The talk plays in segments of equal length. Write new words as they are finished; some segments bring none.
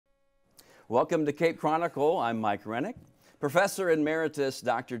Welcome to Cape Chronicle. I'm Mike Renick. Professor Emeritus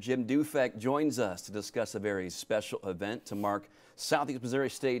Dr. Jim Dufek joins us to discuss a very special event to mark Southeast Missouri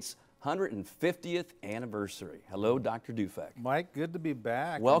State's 150th anniversary. Hello, Dr. Dufek. Mike, good to be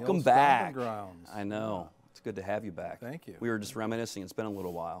back. Welcome back. Grounds. I know. It's good to have you back. Thank you. We were just reminiscing. It's been a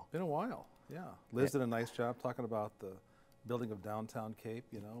little while. Been a while, yeah. Liz did a nice job talking about the building of downtown Cape,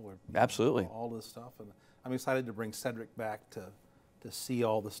 you know, where absolutely all this stuff. And I'm excited to bring Cedric back to see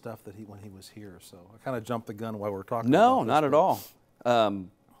all the stuff that when he was here. So I kind of jumped the gun while we're talking about this. No, not at all.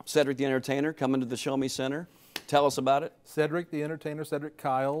 Cedric the Entertainer coming to the Show Me Center. Tell us about it. Cedric the Entertainer, Cedric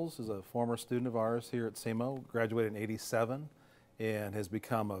Kiles, is a former student of ours here at SEMO, graduated in '87, and has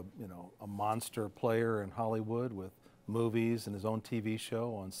become a monster player in Hollywood with movies and his own TV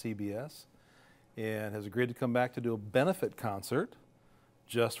show on CBS, and has agreed to come back to do a benefit concert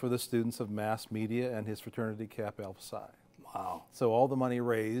just for the students of mass media and his fraternity Kappa Alpha Psi. Wow. So all the money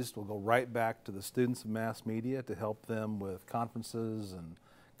raised will go right back to the students of mass media to help them with conferences and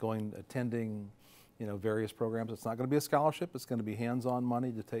attending various programs. It's not going to be a scholarship. It's going to be hands-on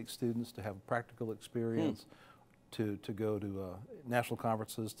money to take students to have practical experience, to go to national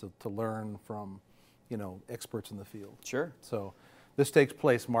conferences, to learn from experts in the field. Sure. So this takes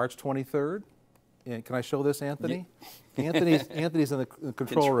place March 23rd. And can I show this, Anthony? Yeah. Anthony's in the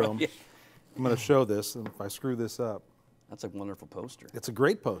control room. Yeah. I'm going to show this, and if I screw this up. That's a wonderful poster. It's a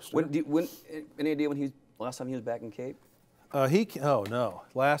great poster. Any idea when last time he was back in Cape? Oh no!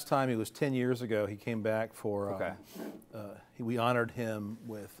 Last time, it was 10 years ago. He came back for. Okay. We honored him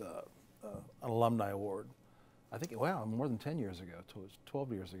with an alumni award. I think more than 10 years ago.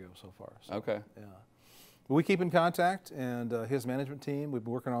 12 years ago so far. So, okay. Yeah. But we keep in contact, and his management team. We've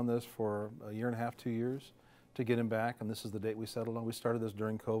been working on this for a year and a half, 2 years, to get him back. And this is the date we settled on. We started this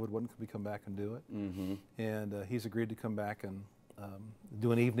during COVID. When could we come back and do it? Mm-hmm. And he's agreed to come back and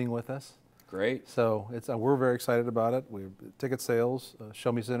do an evening with us. Great. So we're very excited about it. Ticket sales,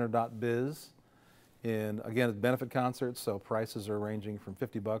 showmecenter.biz. And again, it's benefit concerts, so prices are ranging from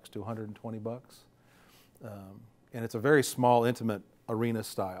 $50 to $120. And it's a very small, intimate arena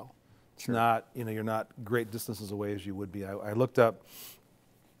style. It's not, you're not great distances away as you would be. I looked up,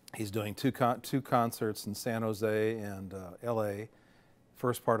 he's doing two concerts in San Jose and LA,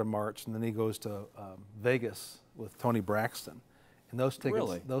 first part of March, and then he goes to Vegas with Tony Braxton. And those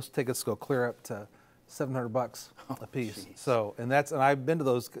tickets go clear up to $700 a piece. Geez. So, and I've been to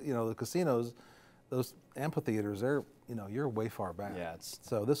those, the casinos, those amphitheaters. They're, you're way far back. Yeah.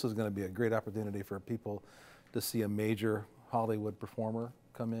 So this is going to be a great opportunity for people to see a major Hollywood performer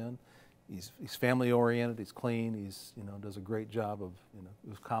come in. He's family oriented. He's clean. He's does a great job of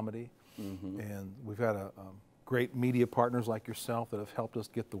with comedy. Mm-hmm. And we've had great media partners like yourself that have helped us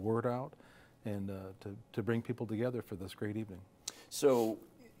get the word out and to bring people together for this great evening. So,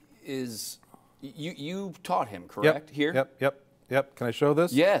 you taught him, correct? Yep, Here? Yep. Can I show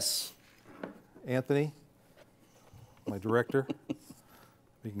this? Yes. Anthony, my director,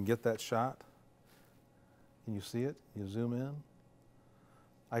 we can get that shot. Can you see it? You zoom in.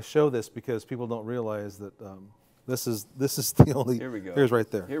 I show this because people don't realize that this is the only. Here we go. Here's right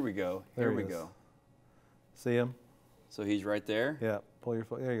there. Here we go. Here we go. See him? So he's right there? Yeah. Pull your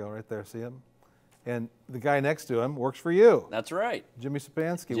foot. There you go. Right there. See him? And the guy next to him works for you. That's right. Jimmy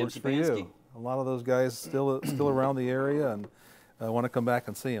Sapansky works for you. A lot of those guys still around the area and want to come back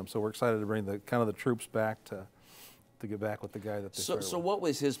and see him. So we're excited to bring the troops back to get back with the guy that they started So with. what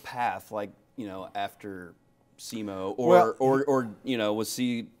was his path like? After SEMO, was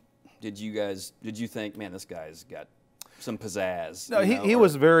he? Did you think, man, this guy's got some pizzazz? No, he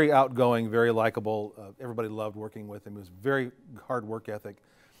was very outgoing, very likable. Everybody loved working with him. He was very hard work ethic.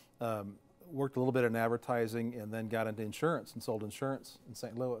 Worked a little bit in advertising and then got into insurance and sold insurance in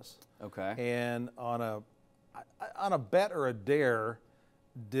St. Louis. Okay. And on a bet or a dare,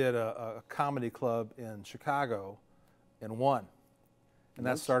 did a comedy club in Chicago and won. And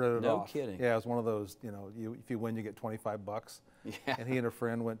that started it off. No kidding. Yeah, it was one of those, if you win, you get $25. Yeah. And he and a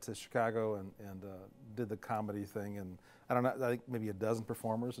friend went to Chicago and did the comedy thing. And I don't know, I think maybe a dozen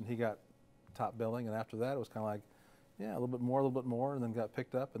performers, and he got top billing. And after that, it was kind of like, yeah, a little bit more, and then got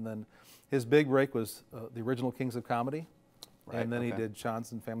picked up. And then his big break was the original Kings of Comedy. Right, and then he did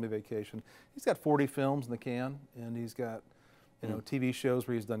Johnson Family Vacation. He's got 40 films in the can, and he's got TV shows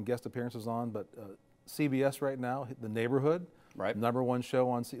where he's done guest appearances on. But CBS right now, The Neighborhood, right, number one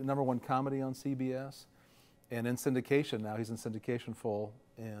comedy on CBS, and in syndication now. He's in syndication full,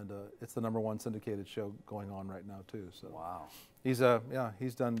 and it's the #1 syndicated show going on right now too. So wow,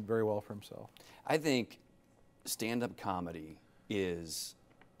 he's done very well for himself. I think stand-up comedy is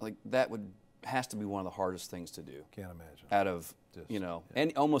has to be one of the hardest things to do. Can't imagine. Out of you know,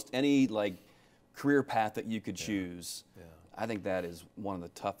 and almost any like career path that you could choose. Yeah. I think that is one of the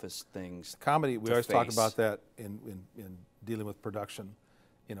toughest things. Comedy, we to always talk face. about that in dealing with production.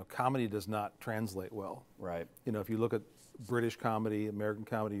 You know, comedy does not translate well. Right. You know, if you look at British comedy, American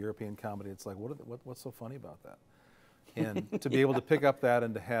comedy, European comedy, it's like, what's so funny about that? And to be able to pick up that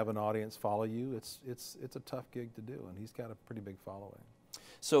and to have an audience follow you, it's a tough gig to do, and he's got a pretty big following.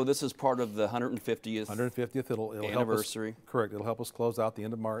 So this is part of the 150th 150th, it'll anniversary. Help us, correct, it'll help us close out the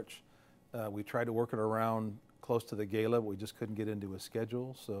end of March. We tried to work it around close to the gala, but we just couldn't get into a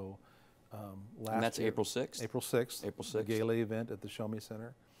schedule, so and that's April 6th? April 6th. April 6th. The gala event at the Show Me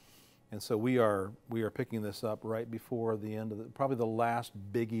Center. And so we are picking this up right before the end of probably the last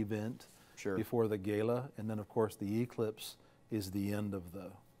big event before the gala, and then of course the eclipse is the end of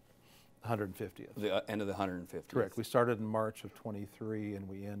the 150th. The end of the 150th. Correct. We started in March of 23 and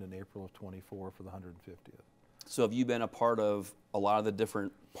we end in April of 24 for the 150th. So have you been a part of a lot of the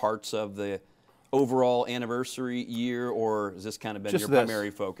different parts of the overall anniversary year, or has this kind of been your primary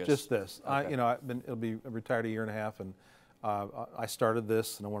focus? Just this. Okay. I've retired a year and a half, and I started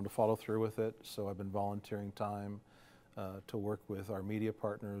this and I wanted to follow through with it, so I've been volunteering time to work with our media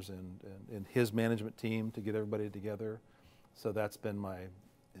partners and his management team to get everybody together. So that's been my,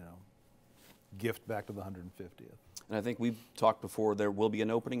 gift back to the 150th. And I think we've talked before, there will be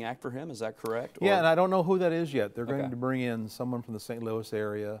an opening act for him, is that correct? Yeah, and I don't know who that is yet. They're going to bring in someone from the St. Louis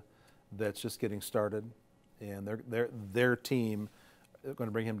area that's just getting started, and their team is going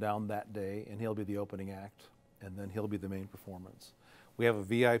to bring him down that day, and he'll be the opening act, and then he'll be the main performance. We have a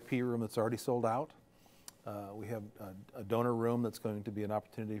VIP room that's already sold out. We have a donor room that's going to be an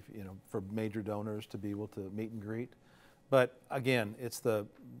opportunity for major donors to be able to meet and greet. But again, it's the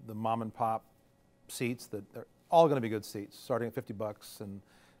mom and pop seats that are all going to be good seats, starting at $50,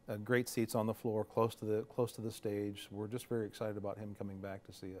 and great seats on the floor, close to the stage. We're just very excited about him coming back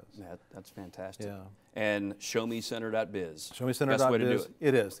to see us. Yeah, that's fantastic. Yeah. And showmecenter.biz. Showmecenter.biz. Best way to do it.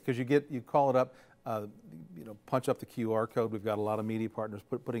 It is, because you call it up, punch up the QR code. We've got a lot of media partners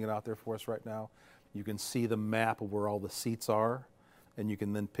putting it out there for us right now. You can see the map of where all the seats are, and you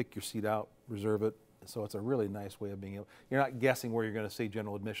can then pick your seat out, reserve it. So it's a really nice way of being able. You're not guessing where you're going to see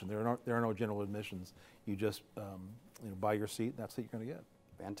general admission. There are no general admissions. You just buy your seat, and that's what you're going to get.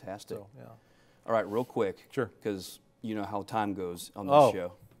 Fantastic. So, yeah. All right, real quick. Sure. Because you know how time goes on this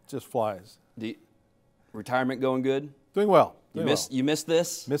show. Just flies. The retirement going good? Doing well. You miss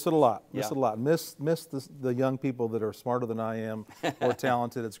this? Miss it a lot. Yeah. Miss it a lot. Miss the young people that are smarter than I am or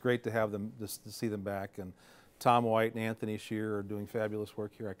talented. It's great to have them, just to see them back. And Tom White and Anthony Shear are doing fabulous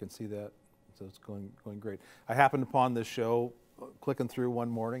work here. I can see that. So it's going great. I happened upon this show, clicking through one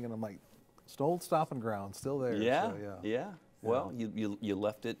morning, and I'm like, it's an old stomping ground, still there. Yeah. So, yeah. Well, you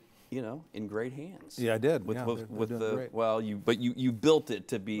left it, in great hands. Yeah, I did. With they're the great. well, you built it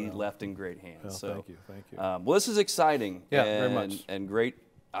to be left in great hands. Well, so thank you. well, this is exciting. Yeah, and, very much. And great,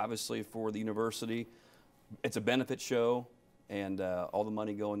 obviously, for the university. It's a benefit show, and all the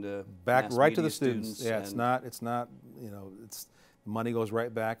money going to back mass right media to the students. Yeah, it's not. It's money goes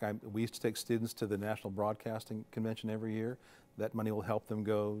right back. We used to take students to the National Broadcasting Convention every year. That money will help them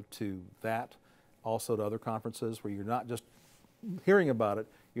go to that, also to other conferences where you're not just hearing about it,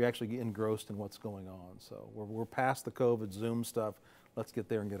 you actually get engrossed in what's going on. So we're past the COVID Zoom stuff. Let's get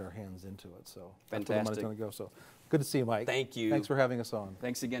there and get our hands into it. So that's where the money's going to go. So good to see you, Mike. Thank you. Thanks for having us on.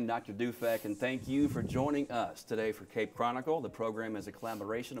 Thanks again, Dr. Dufek, and thank you for joining us today for Cape Chronicle. The program is a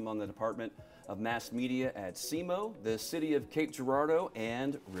collaboration among the Department of Mass Media at SEMO, the City of Cape Girardeau,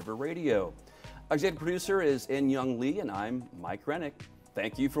 and River Radio. Executive producer is Young Lee, and I'm Mike Renick.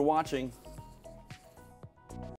 Thank you for watching.